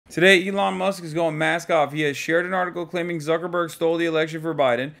Today, Elon Musk is going mask off. He has shared an article claiming Zuckerberg stole the election for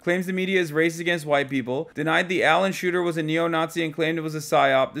Biden, claims the media is racist against white people, denied the Allen shooter was a neo-Nazi and claimed it was a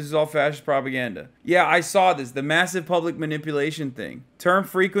psyop. This is all fascist propaganda. Yeah, I saw this. The massive public manipulation thing. Term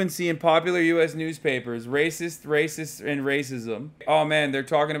frequency in popular U.S. newspapers. Racist, and racism. Oh man, they're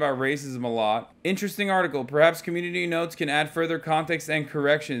talking about racism a lot. Interesting article. Perhaps community notes can add further context and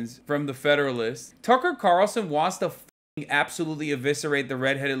corrections from the Federalist. Tucker Carlson wants to absolutely eviscerate the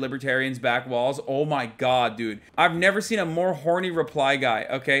redheaded libertarians' back walls. Oh my god, dude. I've never seen a more horny reply guy,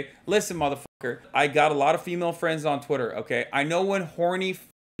 okay? Listen, motherfucker. I got a lot of female friends on Twitter, okay? I know when horny,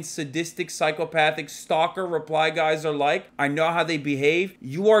 sadistic, psychopathic, stalker reply guys are like. I know how they behave.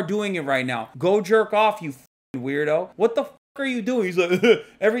 You are doing it right now. Go jerk off, you weirdo. What the are you doing? He's like,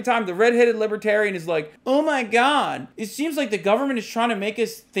 every time the redheaded libertarian is like, oh my god, it seems like the government is trying to make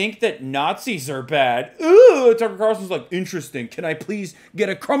us think that Nazis are bad. Ooh, Tucker Carlson's like, interesting. Can I please get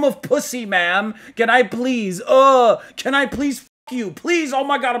a crumb of pussy, ma'am? Can I please, can I please fuck you? Please, oh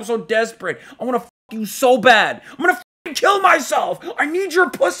my god, I'm so desperate. I want to fuck you so bad. I'm gonna fucking kill myself. I need your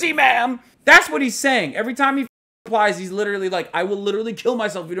pussy, ma'am. That's what he's saying. Every time he replies, he's literally like, I will literally kill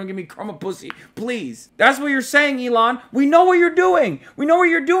myself if you don't give me crumb of pussy, please. That's what you're saying, Elon. We know what you're doing. We know what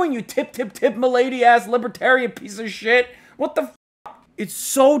you're doing, you tip, milady ass libertarian piece of shit. What the f? It's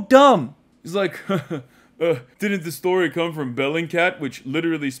so dumb. He's like, didn't the story come from Bellingcat, which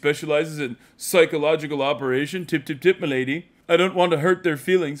literally specializes in psychological operation? Tip, milady. I don't want to hurt their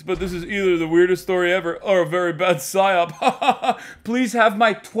feelings, but this is either the weirdest story ever or a very bad psyop. Please have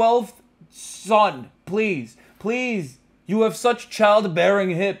my 12th son, please. Please, you have such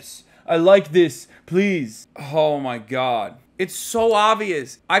childbearing hips. I like this, please. Oh my god. It's so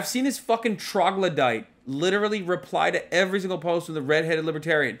obvious. I've seen this fucking troglodyte literally reply to every single post from the redheaded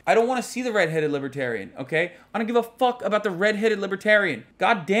libertarian. I don't want to see the redheaded libertarian, okay? I don't give a fuck about the redheaded libertarian.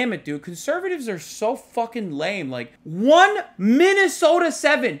 God damn it, dude. Conservatives are so fucking lame. Like, one Minnesota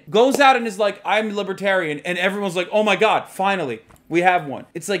 7 goes out and is like, I'm libertarian, and everyone's like, oh my god, finally, we have one.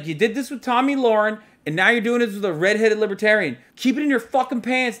 It's like, you did this with Tommy Lauren, and now you're doing this with a redheaded libertarian. Keep it in your fucking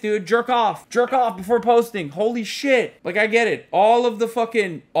pants, dude. Jerk off. Jerk off before posting. Holy shit. Like, I get it. All of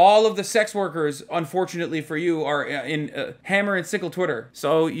the sex workers, unfortunately for you, are in hammer and sickle Twitter.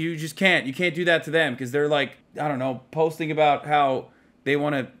 So you just can't. You can't do that to them because they're like, I don't know, posting about how they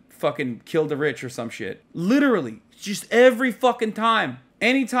want to fucking kill the rich or some shit. Literally. Just every fucking time.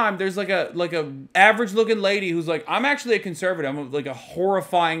 Anytime there's like a average looking lady who's like, I'm actually a conservative, I'm like a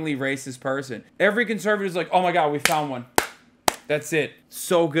horrifyingly racist person. Every conservative is like, oh my god, we found one. That's it.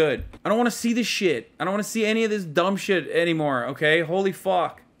 So good. I don't want to see this shit. I don't want to see any of this dumb shit anymore, okay? Holy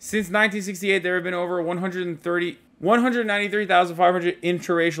fuck. Since 1968, there have been over 193,500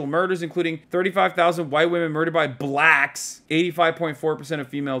 interracial murders, including 35,000 white women murdered by blacks, 85.4% of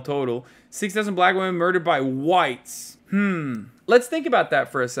female total, 6,000 black women murdered by whites. Let's think about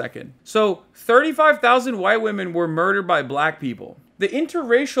that for a second. So, 35,000 white women were murdered by black people. The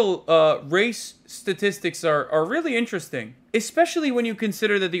interracial race statistics are really interesting, especially when you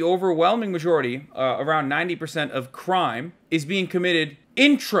consider that the overwhelming majority, around 90% of crime, is being committed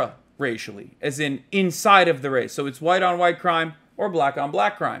intra-racially, as in inside of the race. So it's white on white crime or black on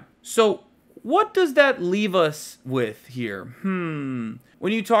black crime. So what does that leave us with here? When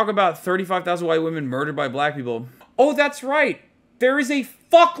you talk about 35,000 white women murdered by black people, oh, that's right. There is a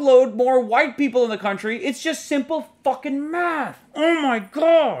fuckload more white people in the country. It's just simple fucking math. Oh my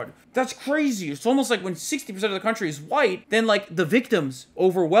god. That's crazy. It's almost like when 60% of the country is white, then like the victims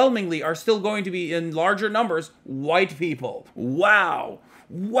overwhelmingly are still going to be in larger numbers white people. Wow.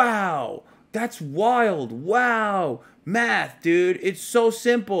 Wow. That's wild. Wow. Math, dude. It's so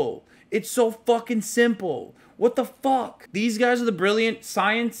simple. It's so fucking simple. What the fuck? These guys are the brilliant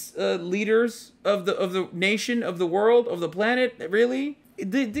science leaders of the nation, of the world, of the planet? Really? I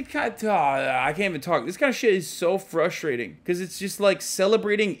can't even talk. This kind of shit is so frustrating because it's just like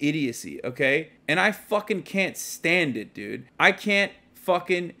celebrating idiocy, okay? And I fucking can't stand it, dude. I can't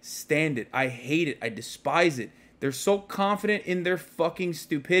fucking stand it. I hate it. I despise it. They're so confident in their fucking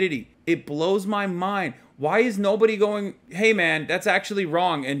stupidity. It blows my mind. Why is nobody going, hey man, that's actually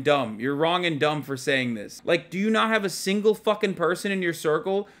wrong and dumb. You're wrong and dumb for saying this. Like, do you not have a single fucking person in your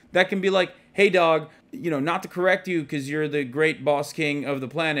circle that can be like, hey dog, you know, not to correct you because you're the great boss king of the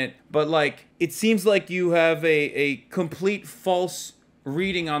planet, but like, it seems like you have a complete false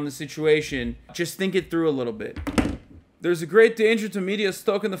reading on the situation. Just think it through a little bit. There's a great danger to media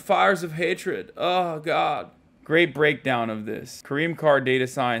stoking the fires of hatred. Oh God. Great breakdown of this. Kareem Carr, data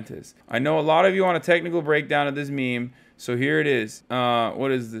scientist. I know a lot of you want a technical breakdown of this meme, so here it is.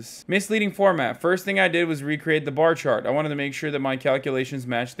 What is this? Misleading format. First thing I did was recreate the bar chart. I wanted to make sure that my calculations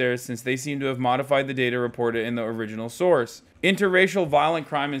matched theirs since they seem to have modified the data reported in the original source. Interracial violent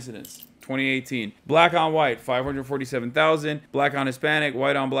crime incidents. 2018. Black on white, 547,000. Black on Hispanic,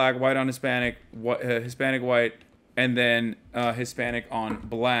 white on black, white on Hispanic, Hispanic white, and then Hispanic on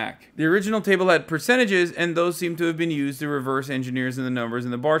black. The original table had percentages, and those seem to have been used to reverse engineers in the numbers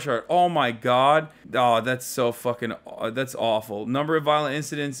in the bar chart. Oh my god. Oh, that's so fucking, that's awful. Number of violent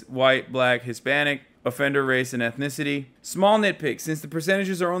incidents, white, black, Hispanic. Offender race and ethnicity. Small nitpick. Since the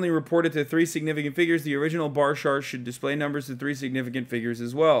percentages are only reported to 3 significant figures, the original bar chart should display numbers to 3 significant figures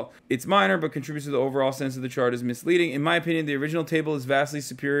as well. It's minor, but contributes to the overall sense of the chart as misleading. In my opinion, the original table is vastly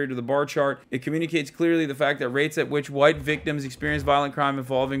superior to the bar chart. It communicates clearly the fact that rates at which white victims experience violent crime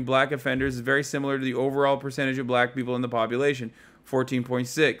involving black offenders is very similar to the overall percentage of black people in the population.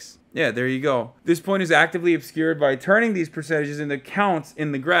 14.6. Yeah, there you go. This point is actively obscured by turning these percentages into counts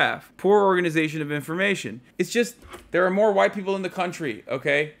in the graph. Poor organization of information. It's just, there are more white people in the country,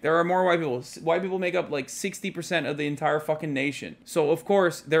 okay? There are more white people. White people make up like 60% of the entire fucking nation. So, of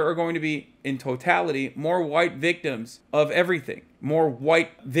course, there are going to be, in totality, more white victims of everything. More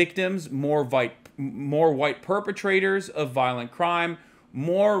white victims, more white perpetrators of violent crime,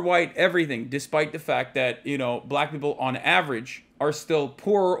 more white everything, despite the fact that, you know, black people on average are still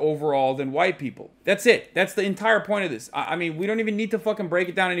poorer overall than white people. That's it. That's the entire point of this. I mean, we don't even need to fucking break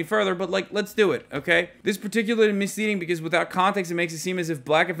it down any further, but like, let's do it, okay? This is particularly misleading because without context, it makes it seem as if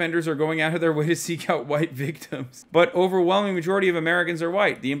black offenders are going out of their way to seek out white victims. But overwhelming majority of Americans are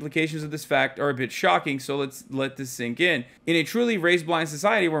white. The implications of this fact are a bit shocking, so let's let this sink in. In a truly race-blind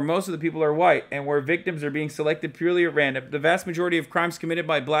society where most of the people are white and where victims are being selected purely at random, the vast majority of crimes committed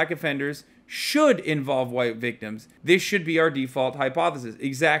by black offenders should involve white victims. This should be our default hypothesis.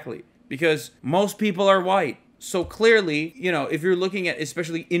 Exactly. Because most people are white. So clearly, you know, if you're looking at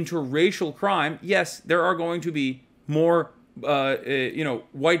especially interracial crime, yes, there are going to be more, you know,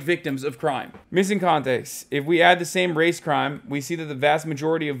 white victims of crime. Missing context. If we add the same race crime, we see that the vast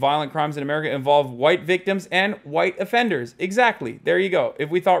majority of violent crimes in America involve white victims and white offenders. Exactly. There you go. If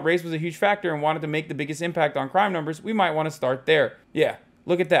we thought race was a huge factor and wanted to make the biggest impact on crime numbers, we might want to start there. Yeah.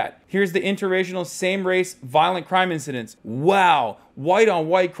 Look at that. Here's the interracial same race violent crime incidents. Wow. White on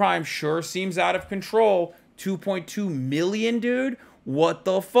white crime sure seems out of control. 2.2 million, dude? What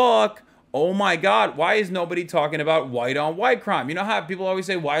the fuck? Oh my god. Why is nobody talking about white on white crime? You know how people always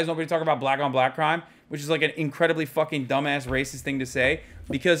say, why is nobody talking about black on black crime? Which is like an incredibly fucking dumbass racist thing to say.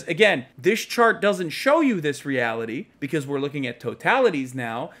 Because again, this chart doesn't show you this reality because we're looking at totalities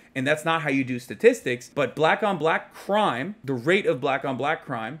now, and that's not how you do statistics. But black on black crime, the rate of black on black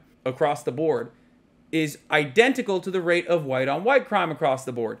crime across the board is identical to the rate of white on white crime across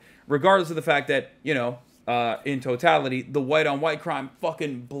the board. Regardless of the fact that, you know, in totality, the white on white crime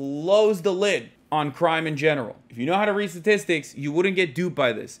fucking blows the lid on crime in general. If you know how to read statistics, you wouldn't get duped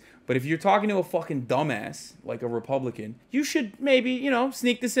by this. But if you're talking to a fucking dumbass, like a Republican, you should maybe, you know,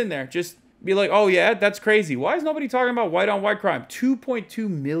 sneak this in there. Just be like, oh yeah, that's crazy. Why is nobody talking about white on white crime? 2.2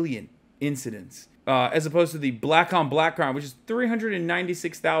 million incidents. As opposed to the black on black crime, which is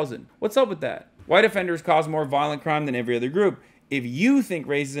 396,000. What's up with that? White offenders cause more violent crime than every other group. If you think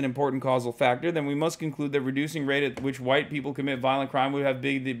race is an important causal factor, then we must conclude that reducing rate at which white people commit violent crime would have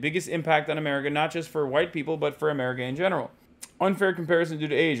the biggest impact on America, not just for white people, but for America in general. Unfair comparison due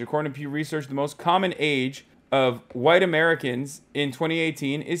to age. According to Pew Research, the most common age of white Americans in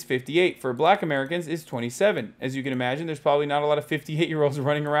 2018 is 58. For black Americans, is 27. As you can imagine, there's probably not a lot of 58-year-olds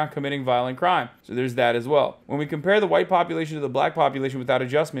running around committing violent crime. So there's that as well. When we compare the white population to the black population without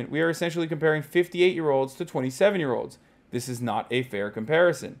adjustment, we are essentially comparing 58-year-olds to 27-year-olds. This is not a fair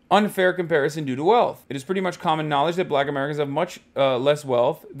comparison. Unfair comparison due to wealth. It is pretty much common knowledge that black Americans have much less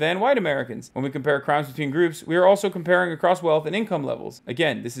wealth than white Americans. When we compare crimes between groups, we are also comparing across wealth and income levels.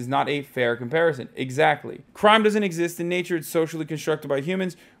 Again, this is not a fair comparison. Exactly. Crime doesn't exist in nature. It's socially constructed by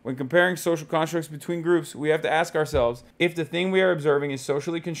humans. When comparing social constructs between groups, we have to ask ourselves if the thing we are observing is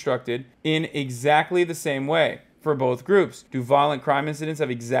socially constructed in exactly the same way. For both groups, do violent crime incidents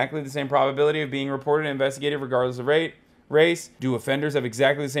have exactly the same probability of being reported and investigated regardless of race? Do offenders have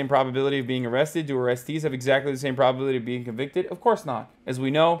exactly the same probability of being arrested? Do arrestees have exactly the same probability of being convicted? Of course not. As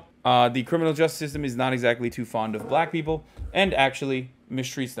we know, the criminal justice system is not exactly too fond of black people and actually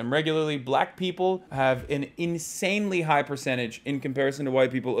mistreats them regularly. Black people have an insanely high percentage in comparison to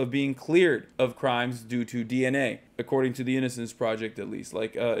white people of being cleared of crimes due to DNA, according to the Innocence Project at least,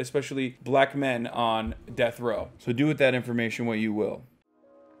 like especially black men on death row. So do with that information what you will.